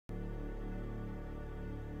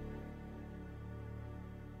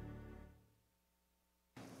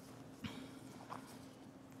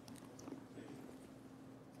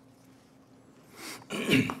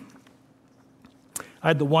I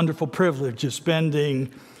had the wonderful privilege of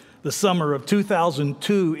spending the summer of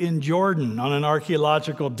 2002 in Jordan on an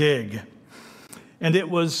archaeological dig. And it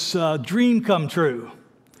was a dream come true.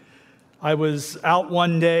 I was out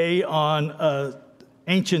one day on an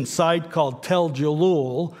ancient site called Tel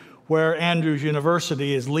Jalul, where Andrews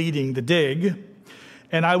University is leading the dig.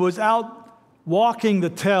 And I was out walking the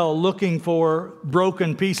Tel looking for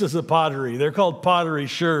broken pieces of pottery. They're called pottery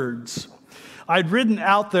sherds. I'd ridden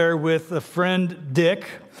out there with a friend, Dick,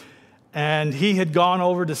 and he had gone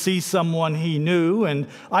over to see someone he knew, and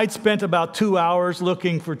I'd spent about 2 hours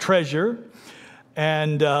looking for treasure.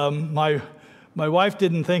 And my wife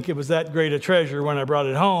didn't think it was that great a treasure when I brought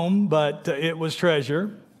it home, but it was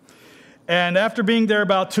treasure. And after being there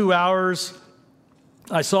about 2 hours,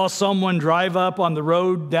 I saw someone drive up on the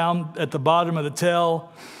road down at the bottom of the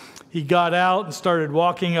Tel. He got out and started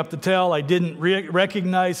walking up the Tel. I didn't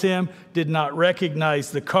recognize him, did not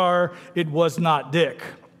recognize the car. It was not Dick.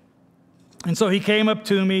 And so he came up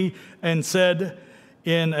to me and said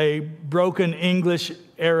in a broken English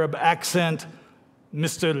Arab accent,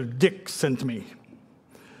 "Mr. Dick sent me."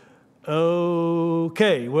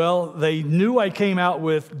 Okay, well, they knew I came out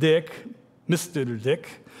with Dick, Mr.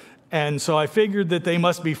 Dick, and so I figured that they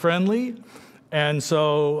must be friendly. And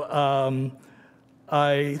so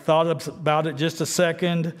I thought about it just a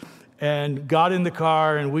second and got in the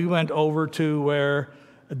car, and we went over to where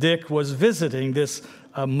Dick was visiting this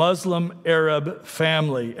Muslim Arab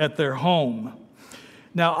family at their home.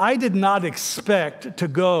 Now, I did not expect to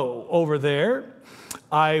go over there.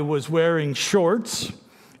 I was wearing shorts,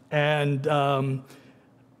 and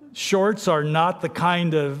shorts are not the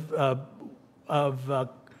kind of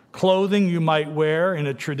clothing you might wear in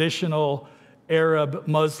a traditional Arab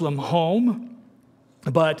Muslim home.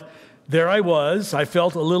 But there I was. I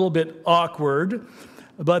felt a little bit awkward,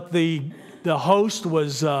 but the host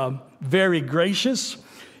was very gracious.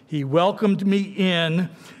 He welcomed me in,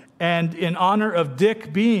 and in honor of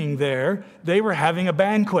Dick being there, they were having a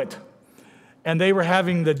banquet. And they were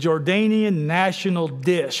having the Jordanian national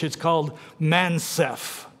dish. It's called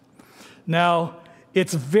mansef. Now,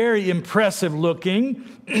 it's very impressive looking.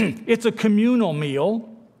 It's a communal meal.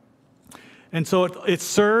 And so it's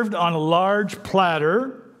served on a large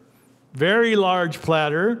platter, very large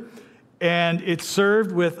platter, and it's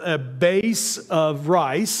served with a base of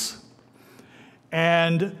rice,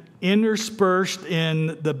 and interspersed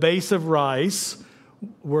in the base of rice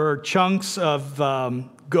were chunks of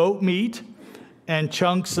goat meat and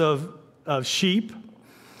chunks of sheep,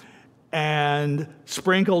 and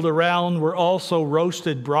sprinkled around were also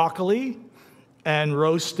roasted broccoli and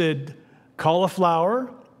roasted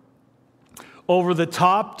cauliflower. Over the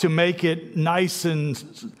top, to make it nice and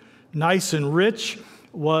rich,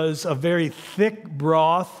 was a very thick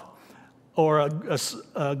broth or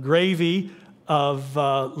a gravy of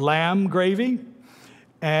lamb gravy.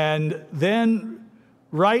 And then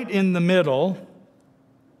right in the middle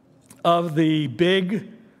of the big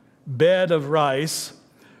bed of rice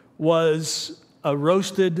was a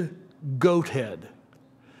roasted goat head,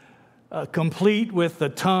 complete with the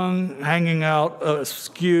tongue hanging out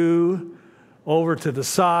askew over to the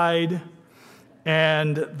side,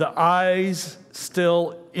 and the eyes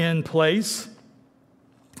still in place.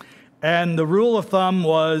 And the rule of thumb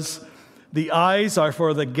was the eyes are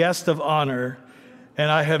for the guest of honor,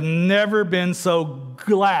 and I have never been so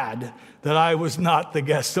glad that I was not the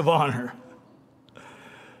guest of honor.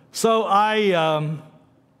 So I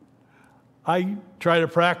try to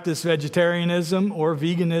practice vegetarianism or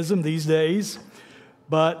veganism these days,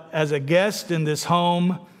 but as a guest in this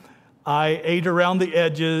home, I ate around the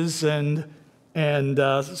edges and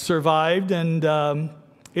survived, and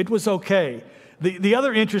it was okay. The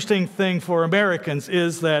other interesting thing for Americans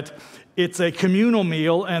is that it's a communal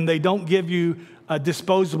meal, and they don't give you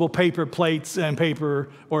disposable paper plates and paper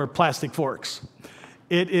or plastic forks.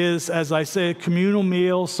 It is, as I say, a communal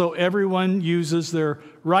meal, so everyone uses their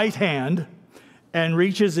right hand and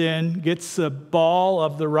reaches in, gets a ball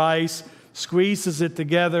of the rice, squeezes it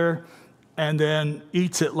together, and then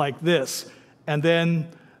eats it like this. And then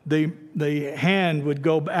the hand would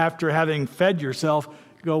go, after having fed yourself,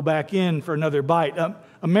 go back in for another bite.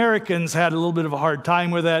 Americans had a little bit of a hard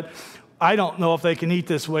time with that. I don't know if they can eat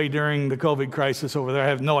this way during the COVID crisis over there. I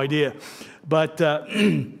have no idea. But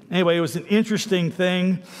anyway, it was an interesting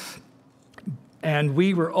thing. And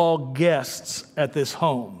we were all guests at this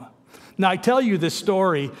home. Now, I tell you this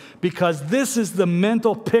story because this is the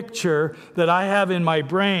mental picture that I have in my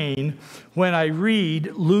brain when I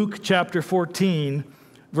read Luke chapter 14,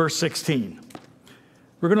 verse 16.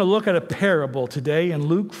 We're going to look at a parable today in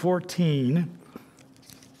Luke 14,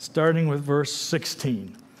 starting with verse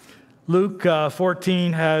 16. Luke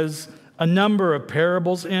 14 has a number of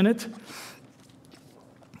parables in it.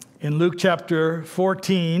 In Luke chapter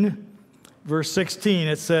 14, verse 16,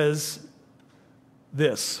 it says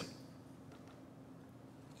this.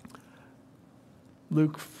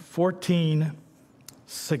 Luke 14,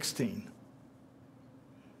 16.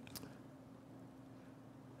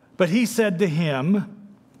 But he said to him,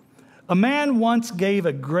 a man once gave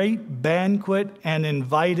a great banquet and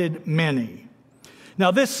invited many.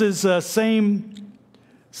 Now this is the same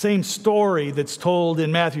story that's told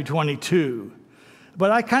in Matthew 22.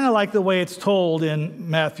 But I kind of like the way it's told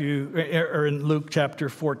in in Luke chapter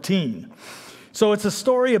 14. So it's a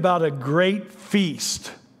story about a great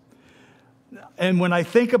feast. And when I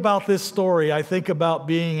think about this story, I think about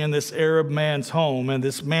being in this Arab man's home and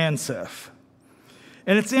this mansef.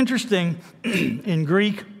 And it's interesting, in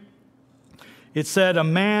Greek, it said a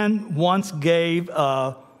man once gave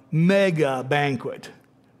a mega banquet.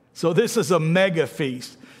 So this is a mega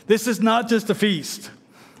feast. This is not just a feast.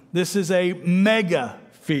 This is a mega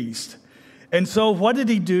feast. And so what did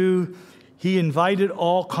he do? He invited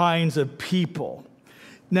all kinds of people.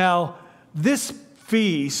 Now, this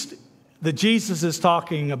feast that Jesus is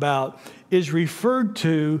talking about is referred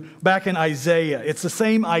to back in Isaiah. It's the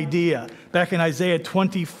same idea back in Isaiah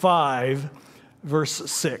 25,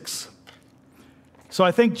 verse 6. So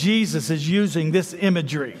I think Jesus is using this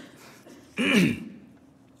imagery.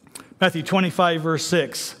 Matthew 25, verse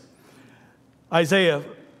 6. Isaiah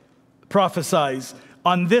prophesies,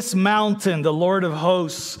 on this mountain the Lord of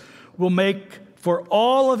hosts will make for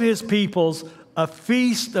all of his peoples a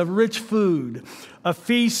feast of rich food, a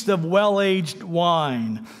feast of well-aged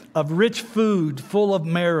wine, of rich food full of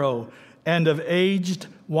marrow, and of aged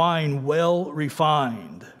wine well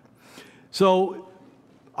refined. So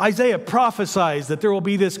Isaiah prophesies that there will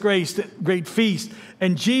be this great feast,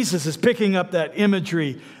 and Jesus is picking up that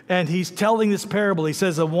imagery, and he's telling this parable. He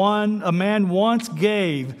says, a man once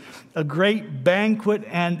gave a great banquet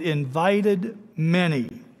and invited many.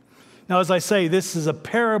 Now, as I say, this is a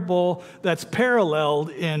parable that's paralleled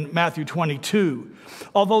in Matthew 22.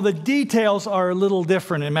 Although the details are a little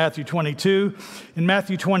different in Matthew 22. In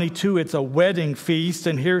Matthew 22, it's a wedding feast,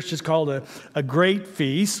 and here it's just called a great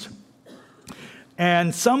feast.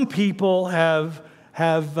 And some people have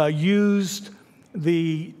used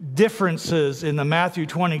the differences in the Matthew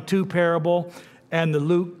 22 parable and the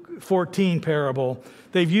Luke 14 parable.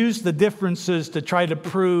 They've used the differences to try to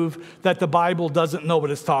prove that the Bible doesn't know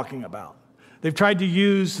what it's talking about. They've tried to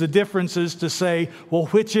use the differences to say, well,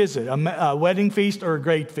 which is it, a wedding feast or a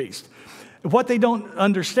great feast? What they don't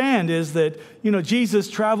understand is that, Jesus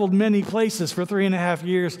traveled many places for 3.5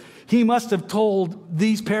 years. He must have told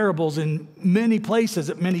these parables in many places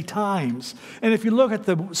at many times. And if you look at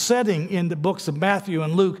the setting in the books of Matthew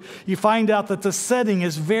and Luke, you find out that the setting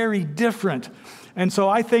is very different. And so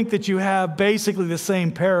I think that you have basically the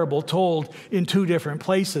same parable told in two different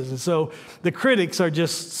places. And so the critics are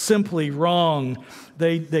just simply wrong.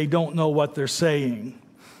 They don't know what they're saying.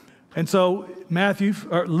 And so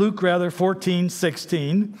Luke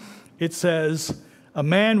 14:16, it says, a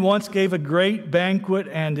man once gave a great banquet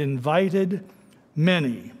and invited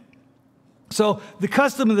many. So the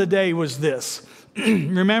custom of the day was this.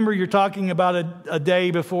 Remember, you're talking about a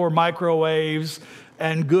day before microwaves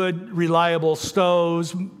and good, reliable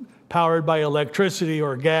stoves powered by electricity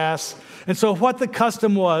or gas. And so what the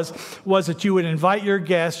custom was that you would invite your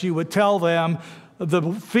guests, you would tell them the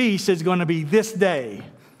feast is going to be this day.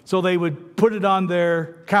 So they would put it on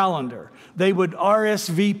their calendar. They would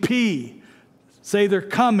RSVP, say they're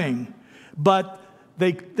coming, but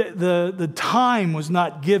the time was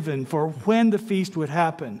not given for when the feast would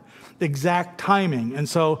happen, exact timing. And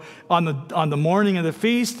so on the morning of the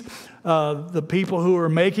feast, the people who were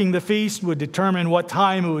making the feast would determine what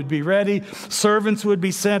time it would be ready. Servants would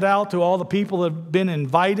be sent out to all the people that had been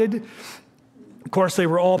invited. Of course, they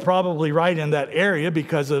were all probably right in that area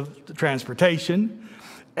because of the transportation.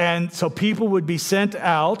 And so people would be sent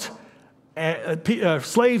out,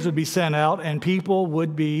 slaves would be sent out, and people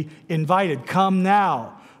would be invited. Come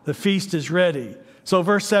now, the feast is ready. So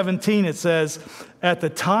verse 17, it says, at the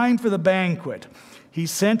time for the banquet, he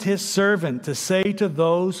sent his servant to say to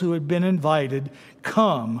those who had been invited,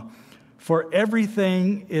 come, for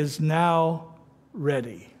everything is now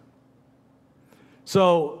ready.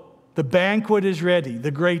 So the banquet is ready. The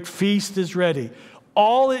great feast is ready.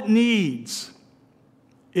 All it needs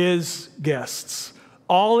is guests.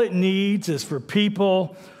 All it needs is for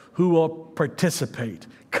people who will participate.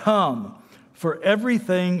 Come, for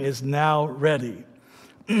everything is now ready.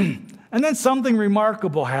 And then something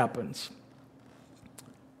remarkable happens.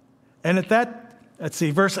 And at that,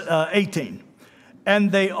 verse 18.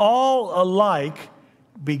 And they all alike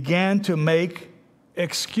began to make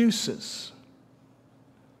excuses.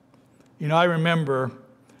 You know, I remember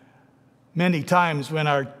many times when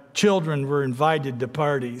our children were invited to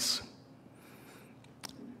parties.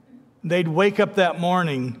 They'd wake up that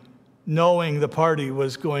morning knowing the party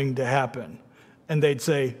was going to happen. And they'd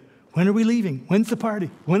say, "When are we leaving? When's the party?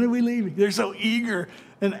 When are we leaving?" They're so eager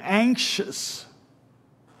and anxious.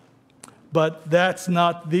 But that's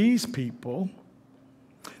not these people.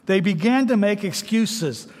 They began to make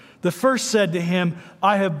excuses. The first said to him,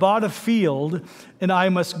 "I have bought a field and I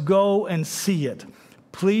must go and see it.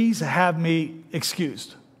 Please have me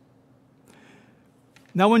excused."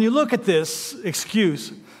 Now, when you look at this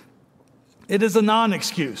excuse, it is a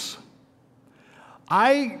non-excuse.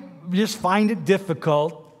 I just find it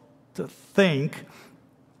difficult to think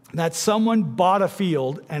that someone bought a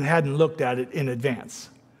field and hadn't looked at it in advance.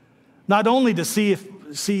 Not only to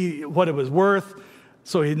see what it was worth,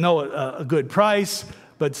 so he'd know a good price,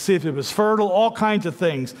 but see if it was fertile, all kinds of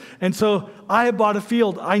things. And so, "I have bought a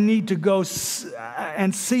field. I need to go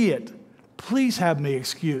and see it. Please have me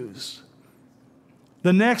excused."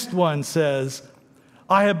 The next one says,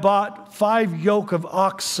 "I have bought 5 yoke of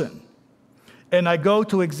oxen, and I go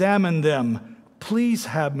to examine them. Please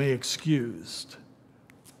have me excused."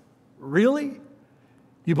 Really?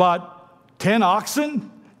 You bought 10 oxen,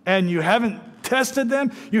 and you haven't tested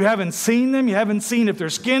them? You haven't seen them? You haven't seen if they're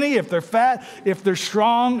skinny, if they're fat, if they're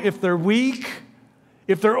strong, if they're weak,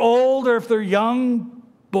 if they're old, or if they're young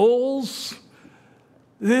bulls?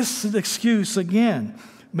 This excuse, again,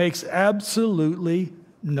 makes absolutely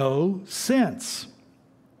no sense.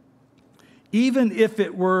 Even if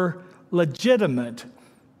it were legitimate,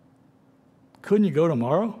 couldn't you go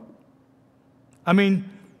tomorrow? I mean,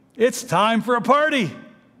 it's time for a party.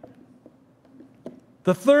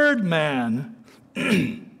 The third man,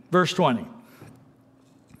 verse 20.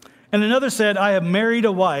 "And another said, I have married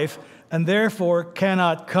a wife and therefore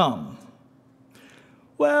cannot come."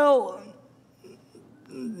 Well,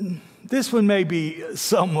 this one may be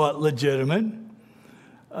somewhat legitimate.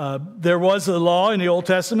 There was a law in the Old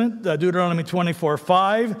Testament, Deuteronomy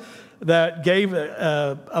 24:5, that gave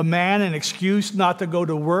a man an excuse not to go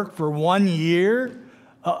to work for 1 year,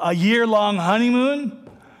 a year-long honeymoon.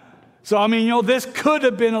 So, I mean, you know, this could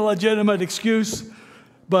have been a legitimate excuse,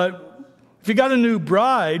 but if you got a new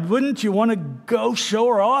bride, wouldn't you want to go show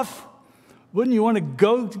her off? Wouldn't you want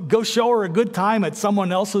to go show her a good time at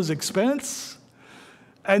someone else's expense?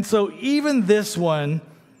 And so even this one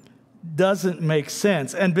doesn't make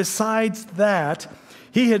sense. And besides that,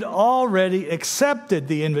 he had already accepted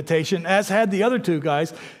the invitation, as had the other two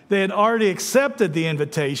guys. They had already accepted the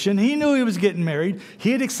invitation. He knew he was getting married.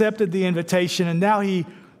 He had accepted the invitation, and now he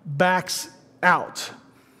backs out.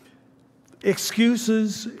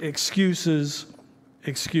 Excuses, excuses,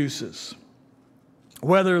 excuses.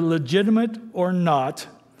 Whether legitimate or not,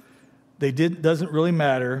 doesn't really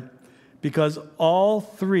matter, because all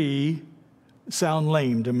three sound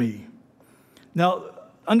lame to me. Now,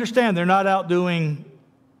 understand, they're not out doing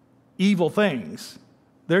evil things.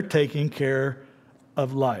 They're taking care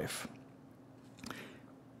of life.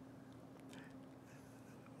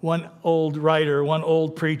 One old writer, one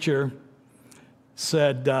old preacher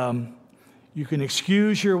said, you can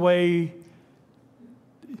excuse your way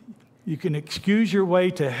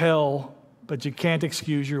to hell, but you can't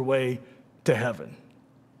excuse your way to heaven,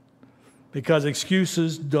 because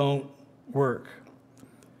excuses don't work.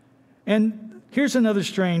 And here's another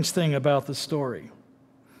strange thing about the story.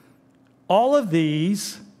 All of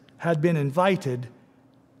these had been invited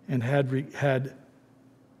and had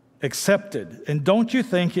accepted. And don't you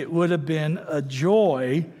think it would have been a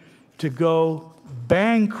joy to go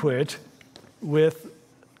banquet with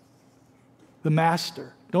the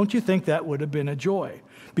master? Don't you think that would have been a joy?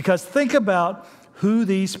 Because think about who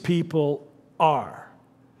these people are.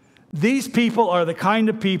 These people are the kind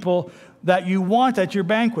of people that you want at your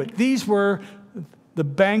banquet. These were the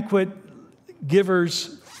banquet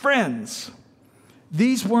giver's friends.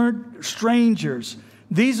 These weren't strangers.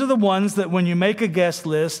 These are the ones that when you make a guest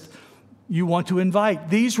list, you want to invite.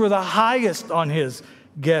 These were the highest on his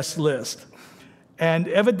guest list. And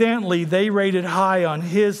evidently, they rated high on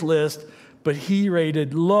his list, but he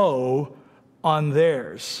rated low on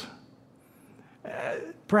theirs.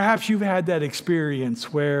 Perhaps you've had that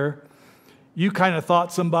experience where you kind of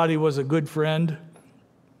thought somebody was a good friend,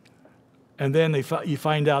 and then you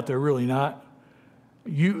find out they're really not.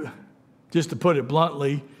 Just to put it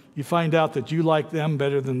bluntly, you find out that you like them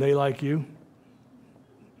better than they like you.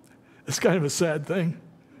 It's kind of a sad thing,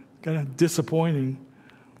 kind of disappointing.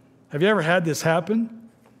 Have you ever had this happen?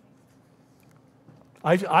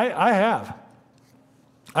 I have.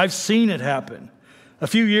 I've seen it happen. A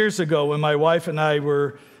few years ago, when my wife and I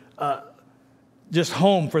were just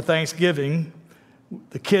home for Thanksgiving,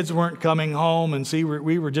 the kids weren't coming home, and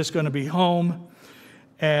we were just going to be home.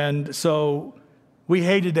 And so we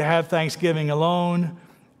hated to have Thanksgiving alone,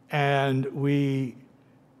 and we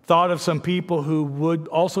thought of some people who would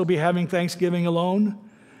also be having Thanksgiving alone.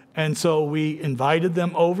 And so we invited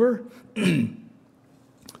them over.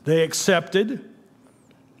 They accepted.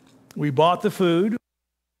 We bought the food.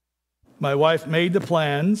 My wife made the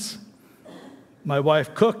plans. My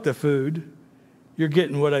wife cooked the food. You're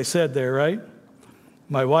getting what I said there, right?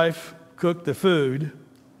 My wife cooked the food,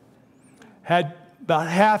 had about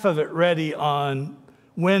half of it ready on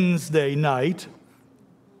Wednesday night.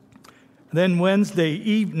 Then Wednesday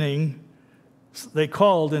evening, they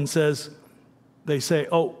called and they say,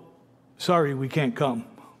 "Oh, sorry, we can't come."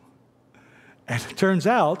 And it turns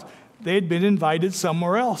out they had been invited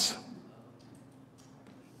somewhere else.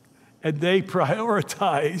 And they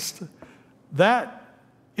prioritized that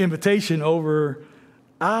invitation over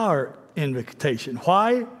our invitation.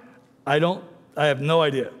 Why? I have no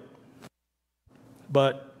idea.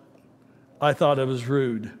 But I thought it was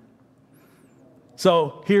rude.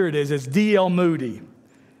 So here it is. It's D.L. Moody.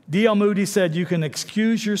 D.L. Moody said, "You can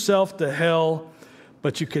excuse yourself to hell,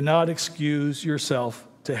 but you cannot excuse yourself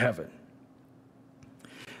to heaven."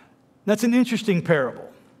 That's an interesting parable.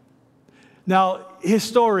 Now,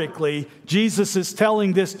 historically, Jesus is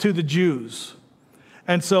telling this to the Jews.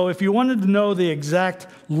 And so if you wanted to know the exact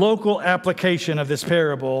local application of this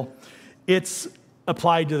parable, it's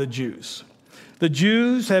applied to the Jews. The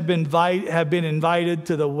Jews have been invited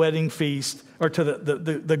to the wedding feast, or to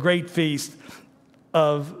the great feast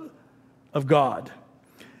of God.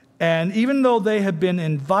 And even though they have been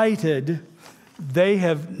invited, they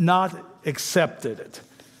have not accepted it.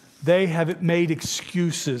 They have made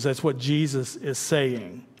excuses. That's what Jesus is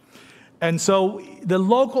saying. And so the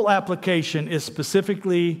local application is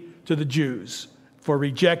specifically to the Jews for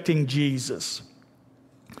rejecting Jesus.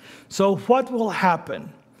 So what will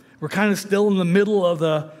happen? We're kind of still in the middle of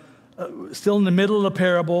the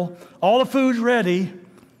parable. All the food's ready.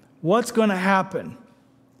 What's going to happen?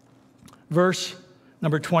 Verse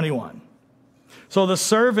number 21. So the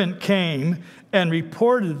servant came and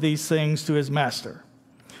reported these things to his master.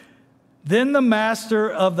 Then the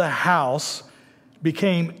master of the house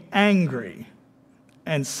became angry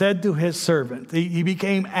and said to his servant, he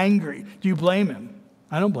became angry. Do you blame him?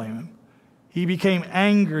 I don't blame him. He became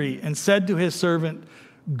angry and said to his servant,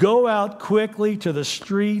 "Go out quickly to the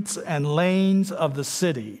streets and lanes of the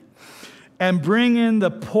city and bring in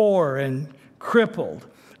the poor and crippled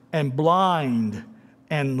and blind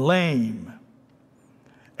and lame."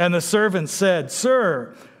 And the servant said,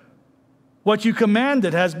 "Sir, what you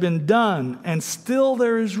commanded has been done, and still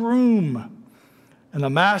there is room." And the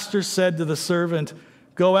master said to the servant,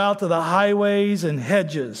 "Go out to the highways and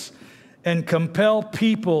hedges and compel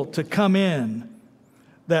people to come in,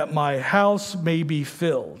 that my house may be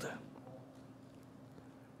filled."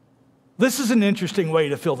 This is an interesting way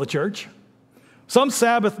to fill the church. Some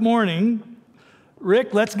Sabbath morning,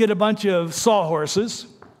 "Rick, let's get a bunch of sawhorses,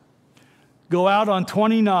 go out on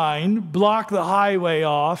 29, block the highway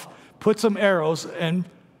off, put some arrows, and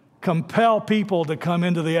compel people to come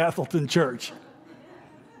into the Atholton Church."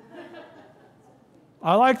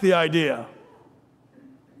 I like the idea.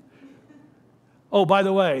 Oh, by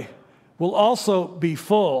the way, we'll also be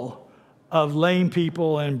full of lame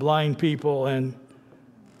people and blind people and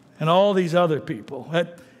all these other people.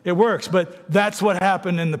 It works, but that's what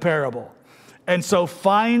happened in the parable. And so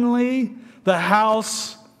finally, the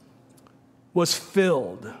house was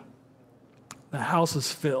filled. The house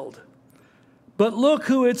is filled. But look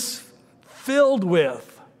who it's filled with.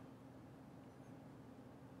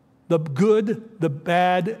 The good, the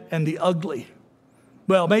bad, and the ugly.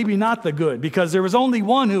 Well, maybe not the good, because there was only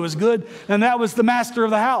one who was good, and that was the master of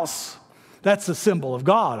the house. That's the symbol of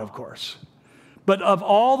God, of course. But of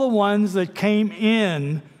all the ones that came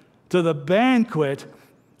in to the banquet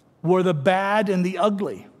were the bad and the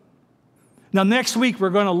ugly. Now, next week, we're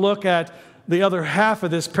going to look at the other half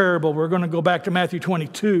of this parable. We're going to go back to Matthew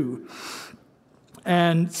 22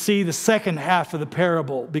 and see the second half of the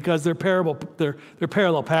parable, because they're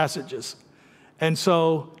parallel passages. And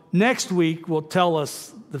so next week will tell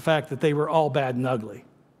us the fact that they were all bad and ugly.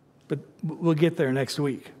 But we'll get there next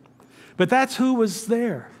week. But that's who was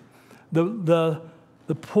there. The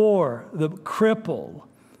poor, the crippled,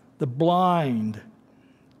 the blind,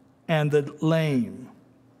 and the lame.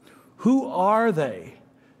 Who are they?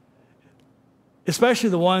 Especially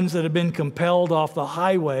the ones that have been compelled off the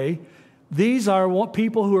highway. These are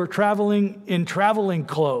people who are traveling in traveling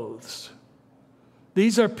clothes.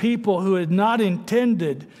 These are people who had not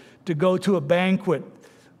intended to go to a banquet.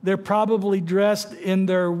 They're probably dressed in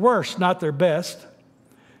their worst, not their best.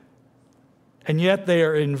 And yet they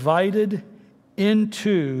are invited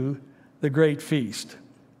into the great feast.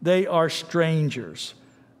 They are strangers,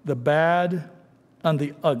 the bad and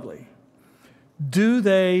the ugly. Do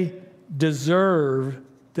they deserve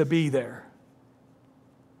to be there?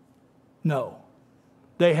 No.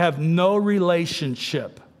 They have no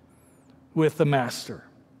relationship with the Master.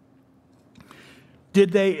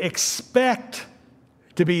 Did they expect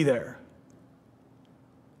to be there?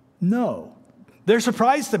 No. They're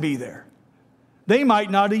surprised to be there. They might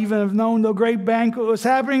not even have known the great banquet was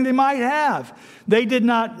happening. They might have. They did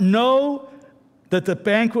not know that the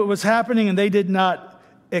banquet was happening, and they did not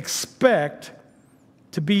expect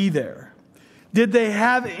to be there. Did they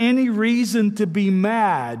have any reason to be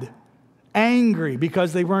mad, angry,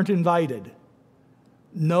 because they weren't invited?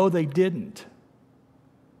 No, they didn't.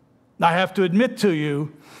 I have to admit to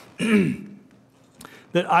you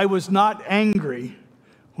that I was not angry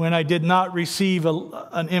when I did not receive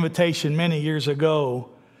an invitation many years ago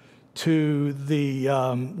to the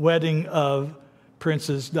wedding of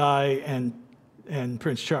Princess Di and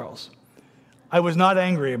Prince Charles. I was not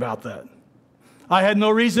angry about that. I had no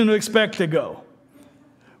reason to expect to go.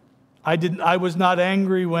 I was not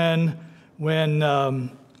angry when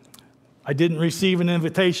I didn't receive an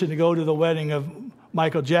invitation to go to the wedding of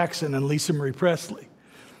Michael Jackson and Lisa Marie Presley.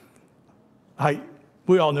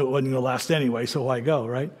 We all knew it wasn't going to last anyway, so why go,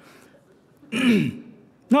 right?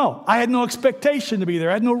 No, I had no expectation to be there.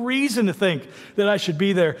 I had no reason to think that I should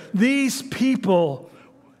be there. These people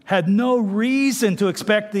had no reason to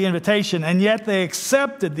expect the invitation, and yet they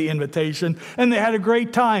accepted the invitation, and they had a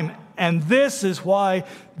great time. And this is why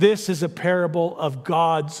this is a parable of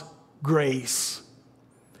God's grace.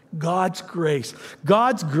 God's grace.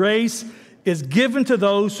 God's grace is given to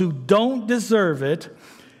those who don't deserve it.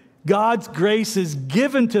 God's grace is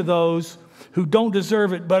given to those who don't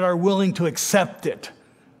deserve it but are willing to accept it.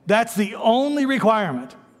 That's the only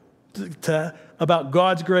requirement about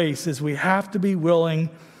God's grace, is we have to be willing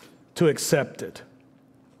to accept it.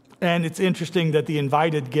 And it's interesting that the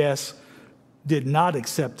invited guests did not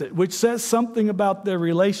accept it, which says something about their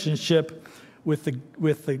relationship with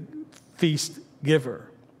the feast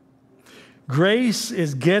giver. Grace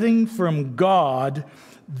is getting from God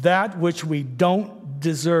that which we don't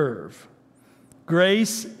deserve.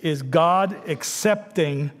 Grace is God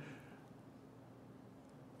accepting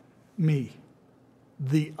me,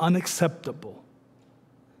 the unacceptable.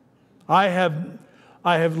 I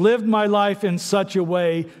have lived my life in such a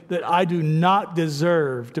way that I do not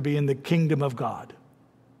deserve to be in the kingdom of God.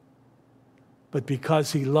 But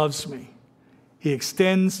because He loves me, He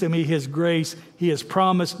extends to me His grace. He has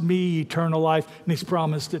promised me eternal life, and He's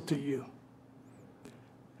promised it to you.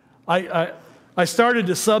 I started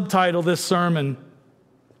to subtitle this sermon,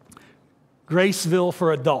 Graceville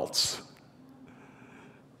for Adults.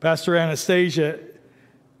 Pastor Anastasia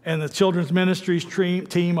and the Children's Ministries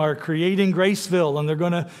team are creating Graceville, and they're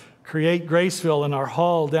going to create Graceville in our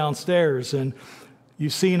hall downstairs. And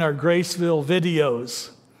you've seen our Graceville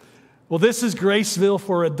videos. Well, this is Graceville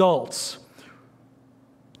for adults.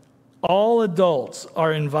 All adults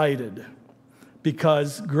are invited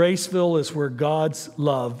because Graceville is where God's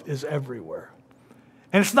love is everywhere.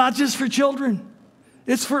 And it's not just for children.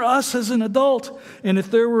 It's for us as an adult. And if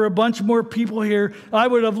there were a bunch more people here, I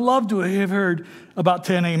would have loved to have heard about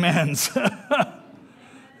 10 amens.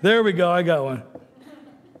 There we go. I got one.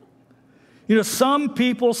 You know, some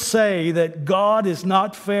people say that God is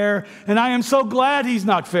not fair, and I am so glad He's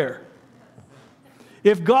not fair.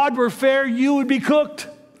 If God were fair, you would be cooked.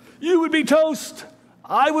 You would be toast.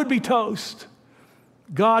 I would be toast.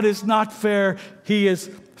 God is not fair. He is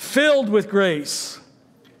filled with grace.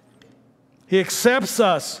 He accepts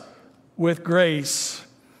us with grace.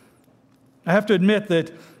 I have to admit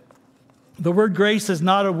that the word grace is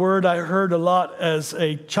not a word I heard a lot as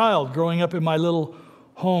a child growing up in my little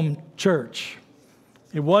home church.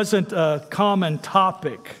 It wasn't a common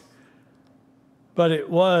topic, but it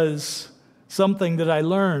was something that I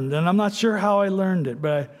learned. And I'm not sure how I learned it,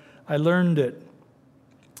 but I learned it.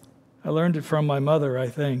 I learned it from my mother, I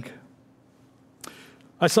think.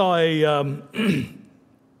 I saw a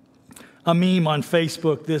meme on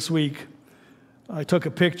Facebook this week. I took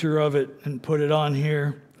a picture of it and put it on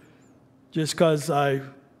here just because I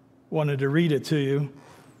wanted to read it to you.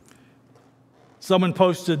 Someone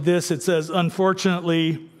posted this. It says,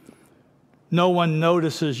 "Unfortunately, no one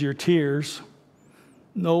notices your tears.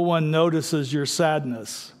 No one notices your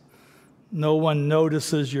sadness. No one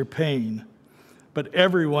notices your pain. But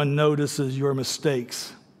everyone notices your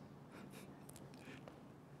mistakes."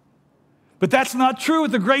 But that's not true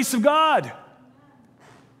with the grace of God.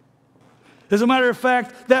 As a matter of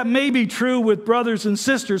fact, that may be true with brothers and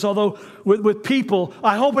sisters, although with people,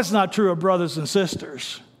 I hope it's not true of brothers and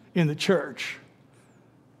sisters in the church.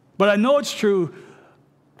 But I know it's true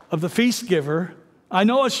of the feast giver. I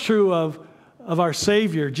know it's true of our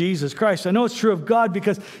Savior, Jesus Christ. I know it's true of God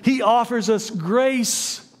because He offers us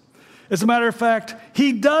grace. As a matter of fact,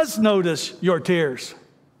 He does notice your tears.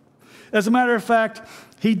 As a matter of fact,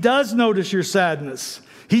 He does notice your sadness.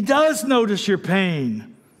 He does notice your pain.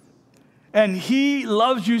 And He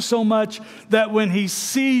loves you so much that when He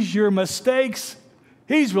sees your mistakes,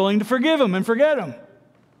 He's willing to forgive them and forget them.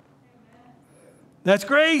 That's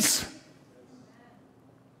grace.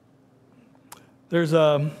 There's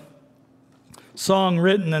a song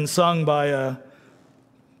written and sung by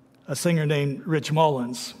a singer named Rich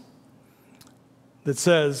Mullins that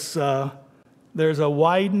says, there's a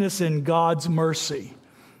wideness in God's mercy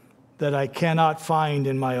that I cannot find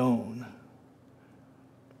in my own.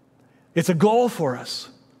 It's a goal for us.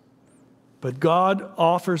 But God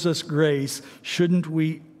offers us grace. Shouldn't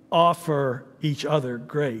we offer each other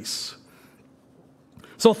grace?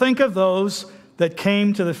 So think of those that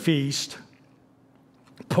came to the feast,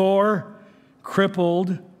 poor,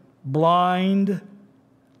 crippled, blind,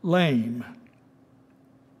 lame.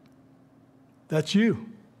 That's you.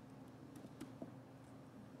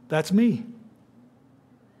 That's me.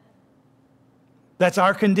 That's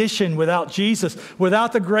our condition without Jesus.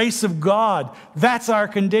 Without the grace of God, that's our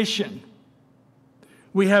condition.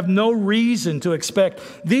 We have no reason to expect.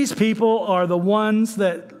 These people are the ones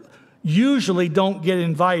that usually don't get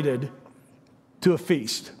invited to a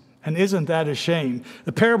feast. And isn't that a shame?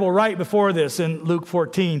 The parable right before this in Luke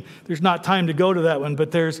 14, there's not time to go to that one,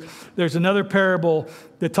 but there's another parable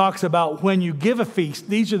that talks about when you give a feast,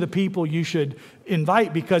 these are the people you should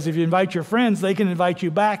invite, because if you invite your friends, they can invite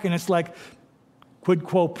you back, and it's like quid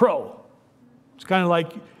quo pro. It's kind of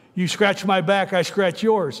like you scratch my back, I scratch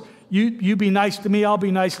yours. You be nice to me, I'll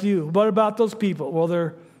be nice to you. What about those people? Well,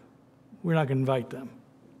 we're not going to invite them.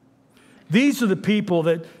 These are the people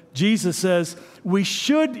that Jesus says we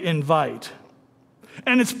should invite.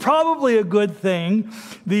 And it's probably a good thing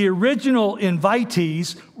the original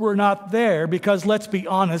invitees were not there, because let's be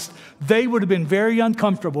honest, they would have been very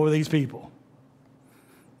uncomfortable with these people.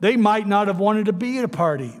 They might not have wanted to be at a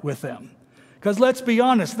party with them. Because let's be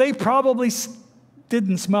honest, they probably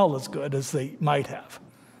didn't smell as good as they might have.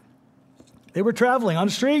 They were traveling on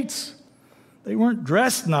the streets. They weren't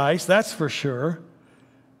dressed nice, that's for sure.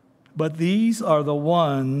 But these are the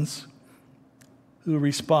ones who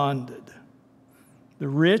responded. The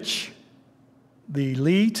rich, the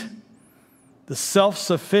elite, the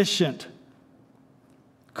self-sufficient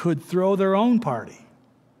could throw their own party.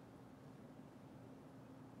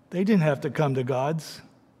 They didn't have to come to God's.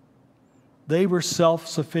 They were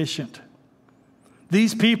self-sufficient.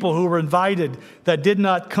 These people who were invited that did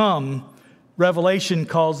not come, Revelation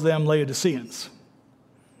calls them Laodiceans.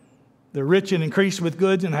 They're rich and increased with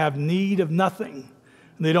goods and have need of nothing.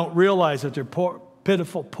 And they don't realize that they're poor,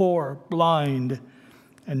 pitiful, poor, blind,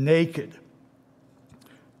 and naked.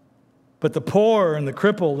 But the poor and the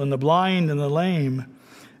crippled and the blind and the lame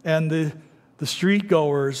and the street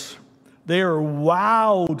goers, they are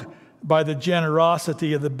wowed by the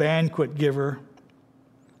generosity of the banquet giver.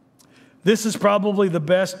 This is probably the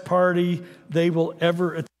best party they will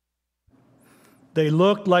ever attend. They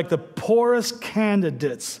look like the poorest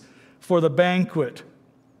candidates for the banquet,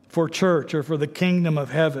 for church, or for the kingdom of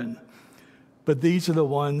heaven. But these are the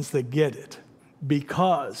ones that get it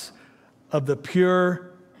because of the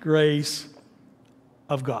pure grace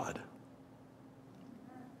of God.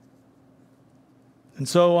 And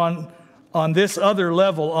so on this other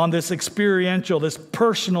level, on this experiential, this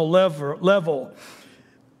personal level,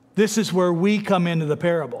 this is where we come into the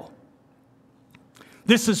parable.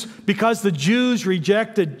 This is because the Jews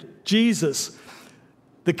rejected Jesus.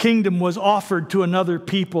 The kingdom was offered to another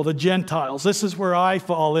people, the Gentiles. This is where I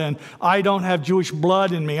fall in. I don't have Jewish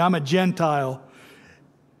blood in me. I'm a Gentile.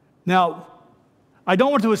 Now, I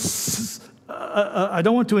don't want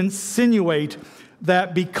to insinuate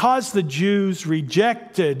that because the Jews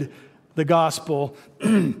rejected the gospel,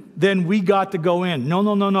 then we got to go in.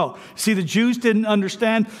 No. See, the Jews didn't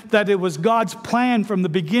understand that it was God's plan from the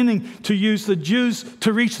beginning to use the Jews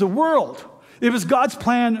to reach the world. It was God's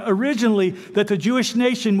plan originally that the Jewish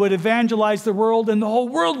nation would evangelize the world and the whole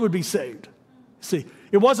world would be saved. See,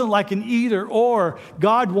 it wasn't like an either or.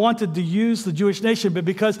 God wanted to use the Jewish nation, but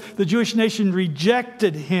because the Jewish nation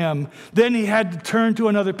rejected him, then he had to turn to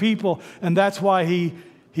another people, and that's why he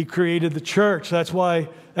He created the church. That's why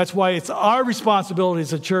it's our responsibility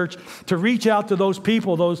as a church to reach out to those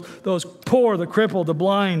people, those poor, the crippled, the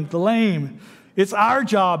blind, the lame. It's our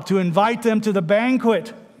job to invite them to the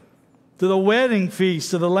banquet, to the wedding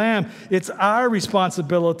feast, to the Lamb. It's our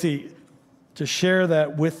responsibility to share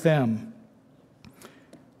that with them.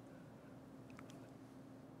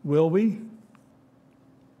 Will we?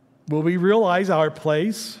 Will we realize our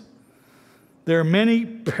place? There are many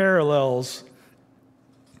parallels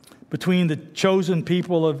between the chosen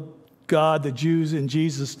people of God, the Jews in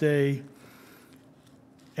Jesus' day,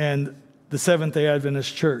 and the Seventh-day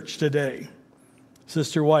Adventist Church today.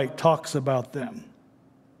 Sister White talks about them.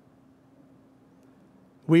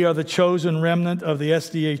 We are the chosen remnant of the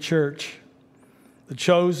SDA Church, the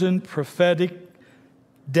chosen, prophetic,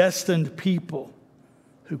 destined people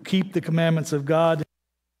who keep the commandments of God and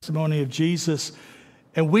the testimony of Jesus.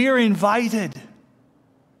 And we are invited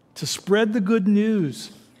to spread the good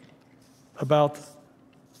news about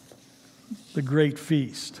the great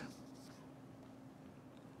feast.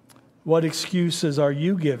 What excuses are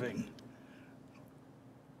you giving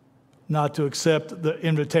not to accept the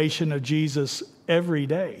invitation of Jesus every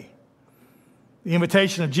day? The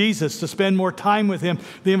invitation of Jesus to spend more time with Him,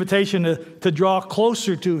 the invitation to draw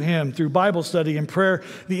closer to Him through Bible study and prayer,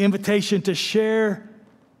 the invitation to share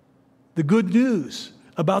the good news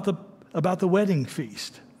about the wedding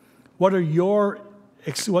feast. What do your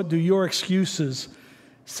excuses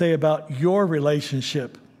say about your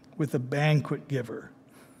relationship with the banquet giver?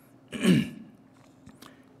 You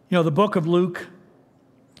know, the book of Luke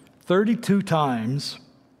 32 times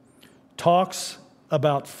talks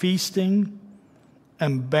about feasting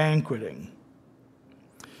and banqueting.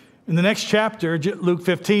 In the next chapter, Luke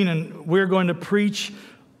 15, and we're going to preach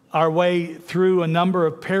our way through a number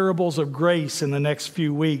of parables of grace in the next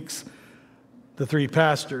few weeks, the three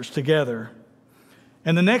pastors together.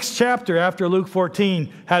 And the next chapter after Luke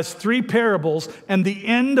 14 has three parables, and the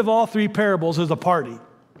end of all three parables is a party.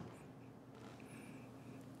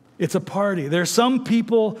 It's a party. There are some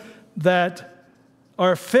people that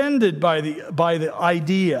are offended by the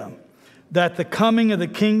idea that the coming of the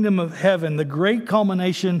kingdom of heaven, the great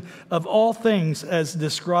culmination of all things, as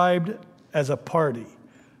described as a party.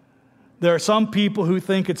 There are some people who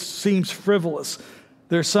think it seems frivolous.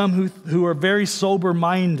 There are some who are very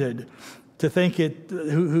sober-minded who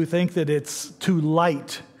think that it's too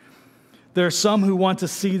light. There are some who want to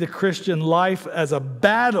see the Christian life as a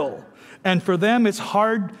battle, and for them it's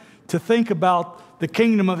hard to think about the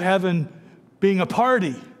kingdom of heaven being a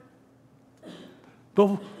party.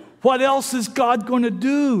 But what else is God going to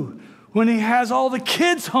do when He has all the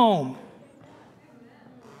kids home?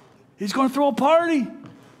 He's going to throw a party.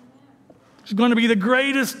 It's going to be the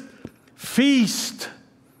greatest feast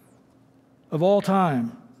of all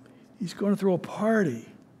time. He's going to throw a party.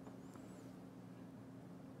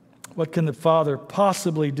 What can the Father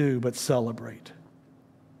possibly do but celebrate?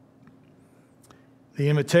 The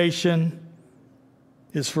invitation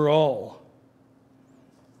is for all.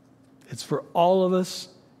 It's for all of us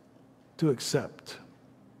to accept.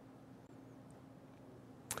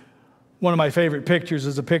 One of my favorite pictures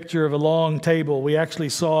is a picture of a long table. We actually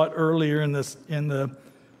saw it earlier in the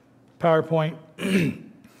PowerPoint.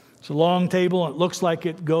 It's a long table, and it looks like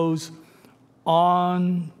it goes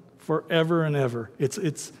on forever and ever.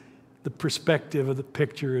 It's the perspective of the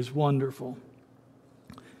picture is wonderful.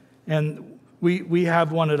 And we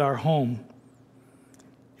have one at our home.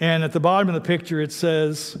 And at the bottom of the picture it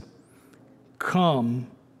says, "Come,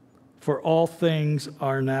 for all things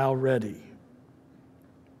are now ready."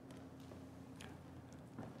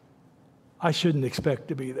 I shouldn't expect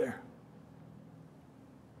to be there.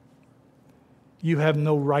 You have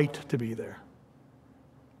no right to be there.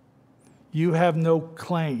 You have no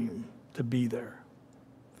claim to be there.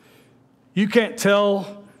 You can't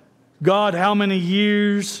tell God how many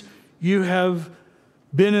years you have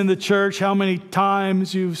been in the church, how many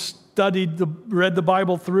times you've read the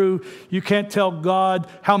Bible through. You can't tell God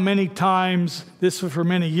how many times, this was for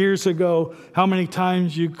many years ago, how many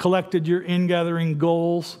times you collected your ingathering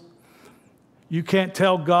goals. You can't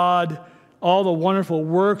tell God all the wonderful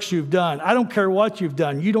works you've done. I don't care what you've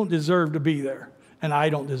done. You don't deserve to be there, and I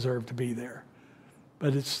don't deserve to be there.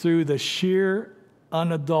 But it's through the sheer,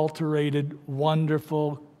 unadulterated,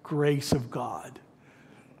 wonderful grace of God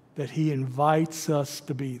that He invites us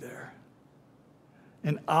to be there.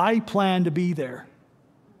 And I plan to be there.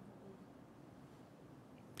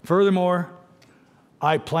 Furthermore,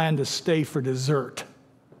 I plan to stay for dessert.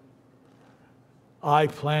 I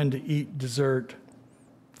plan to eat dessert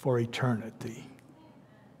for eternity.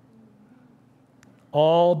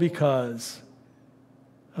 All because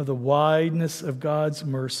of the wideness of God's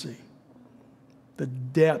mercy, the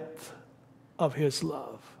depth of his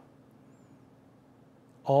love,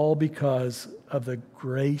 all because of the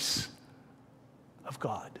grace of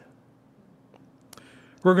God.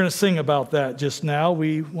 We're going to sing about that just now.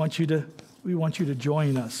 We want you to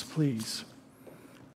join us, please.